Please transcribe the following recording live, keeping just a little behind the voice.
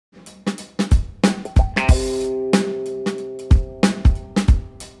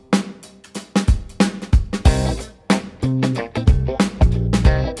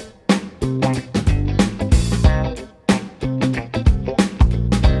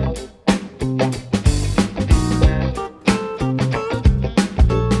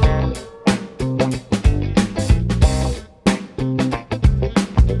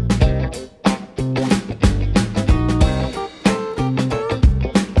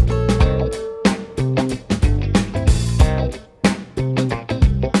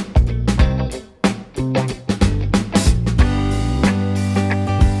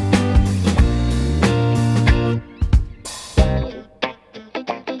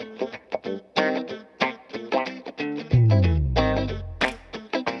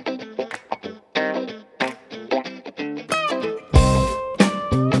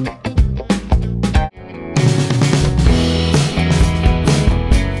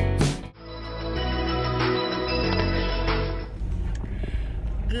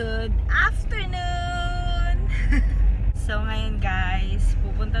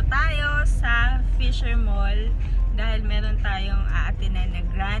Fisher Mall dahil meron tayong aatinan na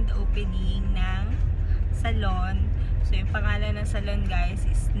grand opening ng salon. So yung pangalan ng salon guys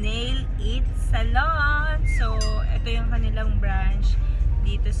is Nail It Salon. So ito yung kanilang branch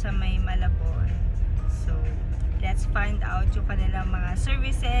dito sa may Malabon. So let's find out yung kanilang mga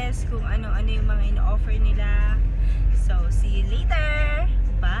services, kung ano-ano yung mga ino-offer nila. So see you later.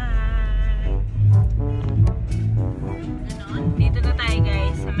 Bye! Dito na tayo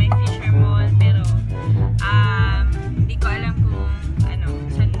guys sa may Fisher Mall, pero hindi ko alam kung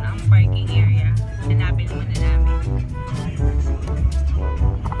saan ang parking area. Hanapin muna namin.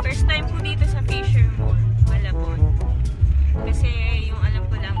 First time ko dito sa Fisher Mall, Malabon. Kasi yung alam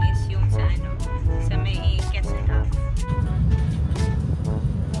ko lang is yung sa may Quezon Ave.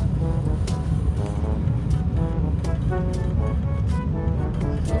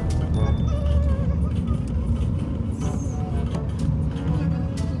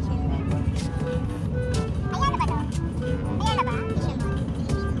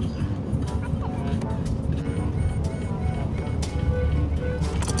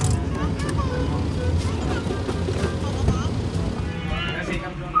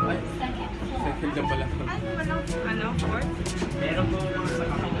 Meron po sa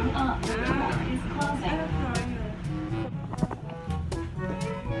kapila.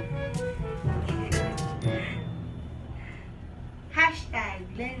 Hashtag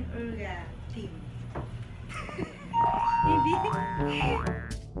Glen Oruga Team. Maybe.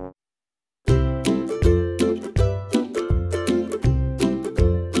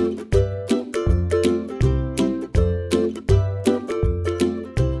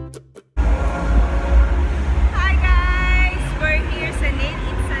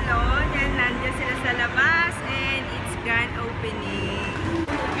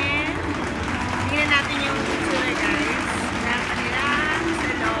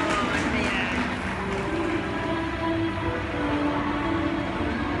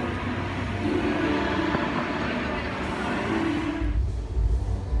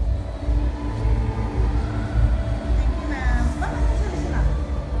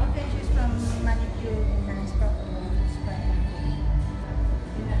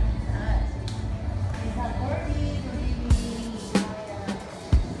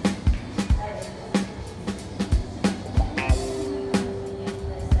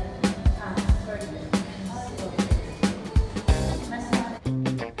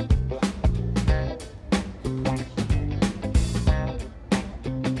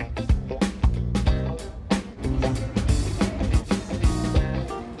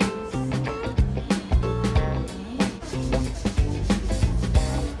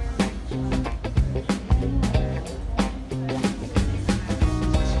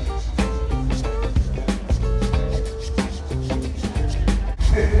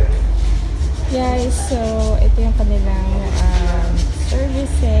 Guys, so ito yung kanilang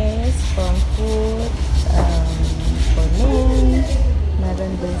services from food, for men,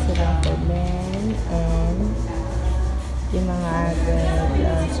 meron din silang for men, and yung mga other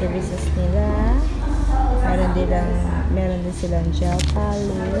services nila, meron din silang gel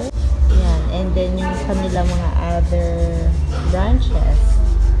polish, yan, and then yung kanilang mga other branches.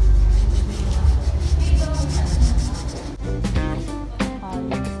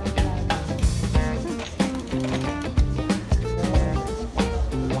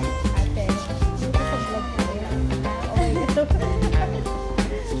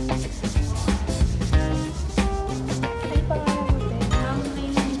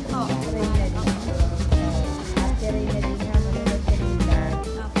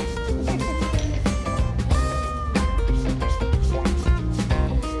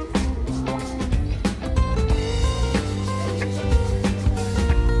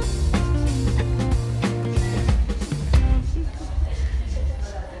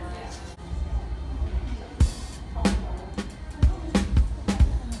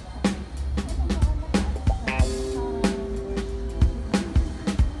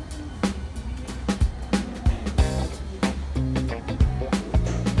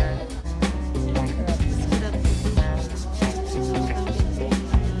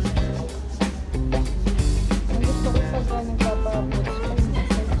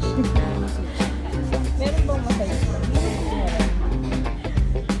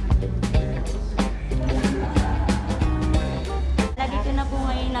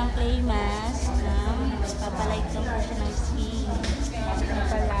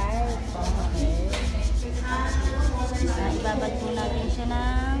 Ibabad po natin siya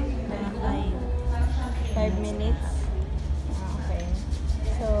ng mga 5 minutes. Okay.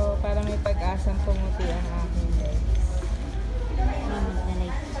 So, para may pag-asang pumuti ang aking legs.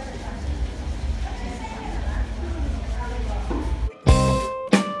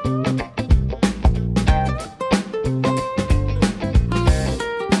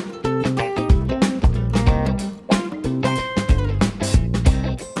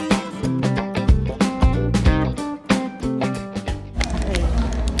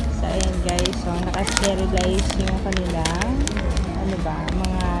 guys, so naka-sterilize yung kanilang ano ba,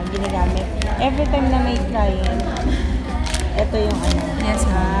 mga ginagamit. Every time na may client, ito yung ano. Yes,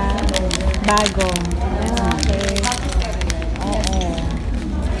 ma'am. Bago. Okay. Oo.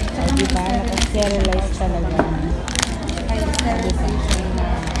 So, diba? Naka-sterilize talaga.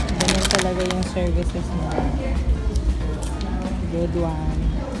 Ganun talaga yung services nila. Good one.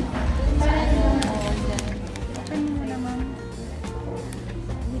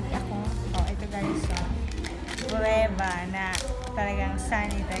 Oh, ito guys. Prueba na talagang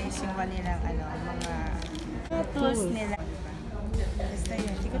sanitize yung kanilang ano, mga tools nila. Basta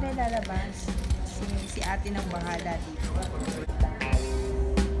yun. Hindi ko na ilalabas. Si ate ng bahala dito.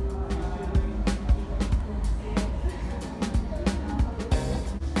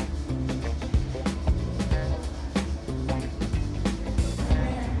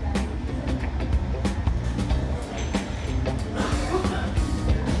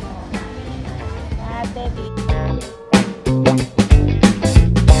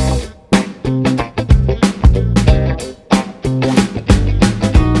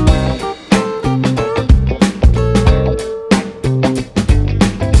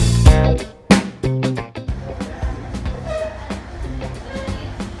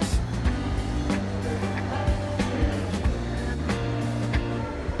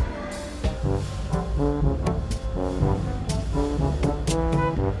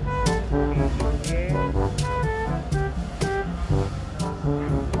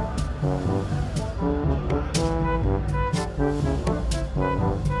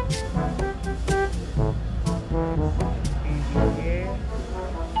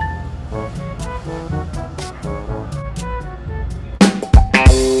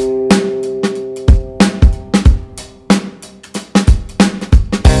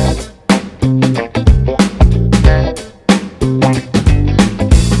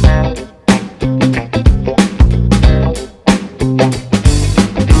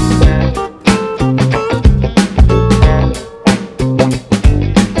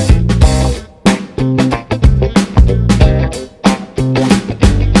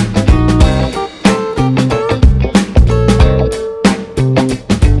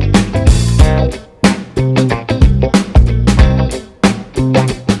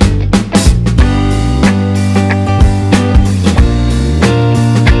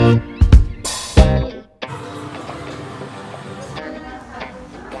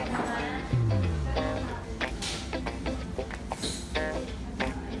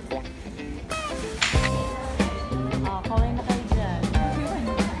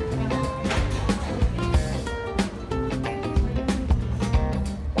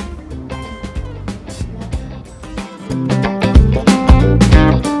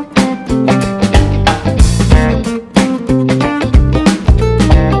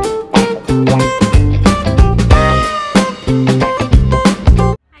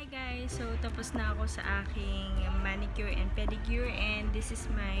 sa aking manicure and pedicure, and this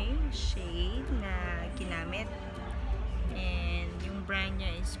is my shade na ginamit, and yung brand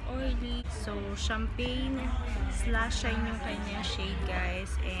niya is oily, so champagne slash shine yung kanyang shade,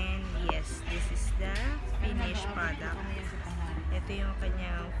 guys. And yes, this is the finished product. Ito yung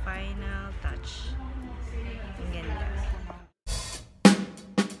kanyang final touch. Ang ganda.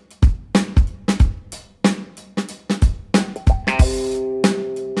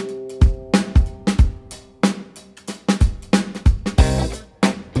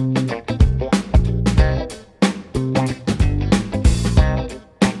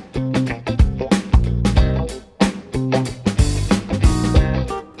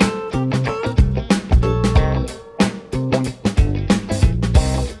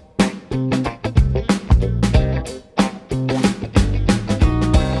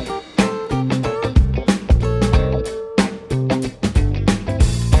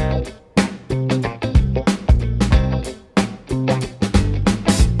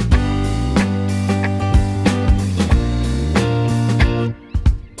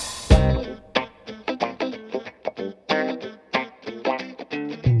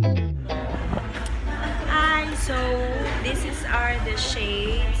 The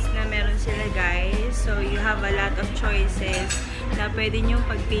shades na meron sila, guys. So you have a lot of choices na pwede nyong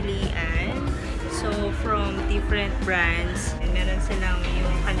pagpilian. So from different brands, and meron silang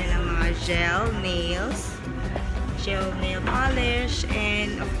yung kanilang mga gel nails, gel nail polish,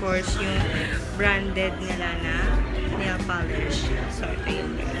 and of course yung branded nila na nail polish. So ito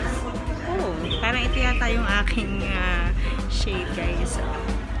yung, guys. Oh, parang ito yata yung aking shade, guys.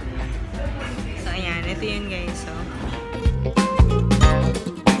 So ayan, ito yun, guys.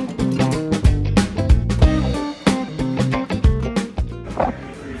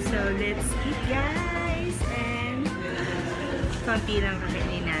 So let's konti lang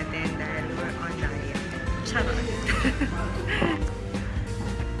kakainin natin dahil we're on diet. Charot!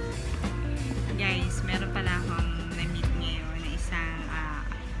 Guys, meron pala akong na-meet ngayon na isang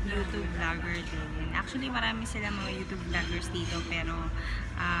YouTube vlogger din. Actually, marami sila mga YouTube vloggers dito, pero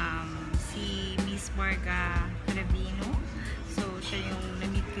si Miss Marga Trevino, so siya yung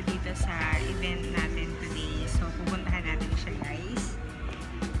na-meet ko dito sa event natin today. So, pupuntahan natin siya, guys.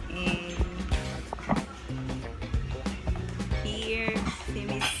 And here, si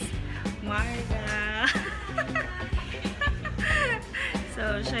Miss Marga.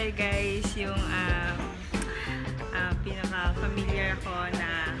 So, siya guys, yung pinaka-familiar ako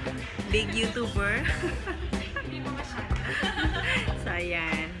na big YouTuber. So,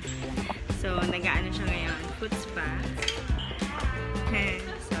 ayan. So, nag-aano siya ngayon? Food spa.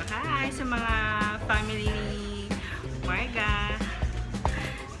 So, hi sa mga family ni Marga.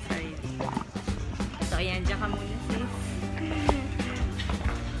 So, ayan. So, ayan. Diyan ka muna, sis.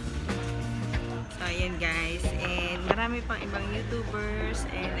 So, ayan guys. And marami pang ibang YouTubers.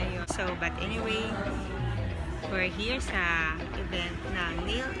 And ayun. So, but anyway, we're here sa event ng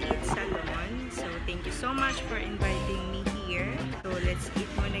Nail It Salon. So, thank you so much for inviting me here. So, let's eat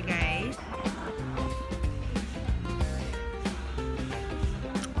muna, guys.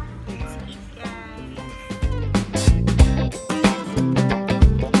 Let's eat, guys.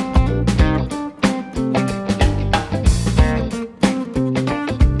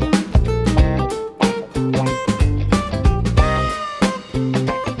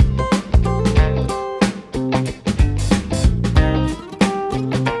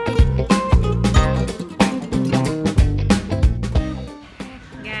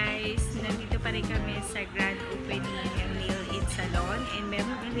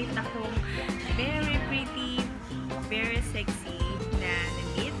 Very pretty, very sexy na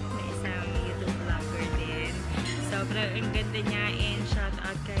na-meet na isang YouTube vlogger din. Sobrang ang ganda niya, and shout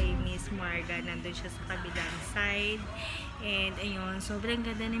out kay Miss Marga. Nandun siya sa kabilang side. And ayun, sobrang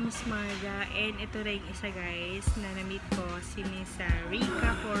ganda ni Miss Marga. And ito rin isa guys na na-meet ko, si Miss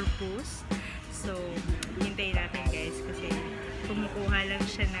Rika Corpus. So, hintayin natin guys kasi kumukuha lang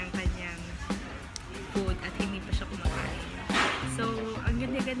siya ng kanyang food at hindi pa siya kumakain. So, ang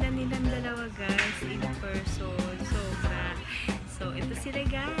ganda-ganda nilang dalawa guys in person. Sobra. So, ito sila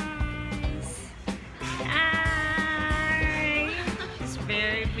guys. Ay! It's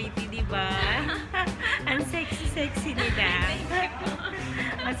very pretty, diba? Ang sexy-sexy nila.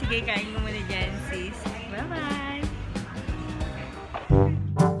 O, sige, kain mo muna dyan, sis. Bye-bye!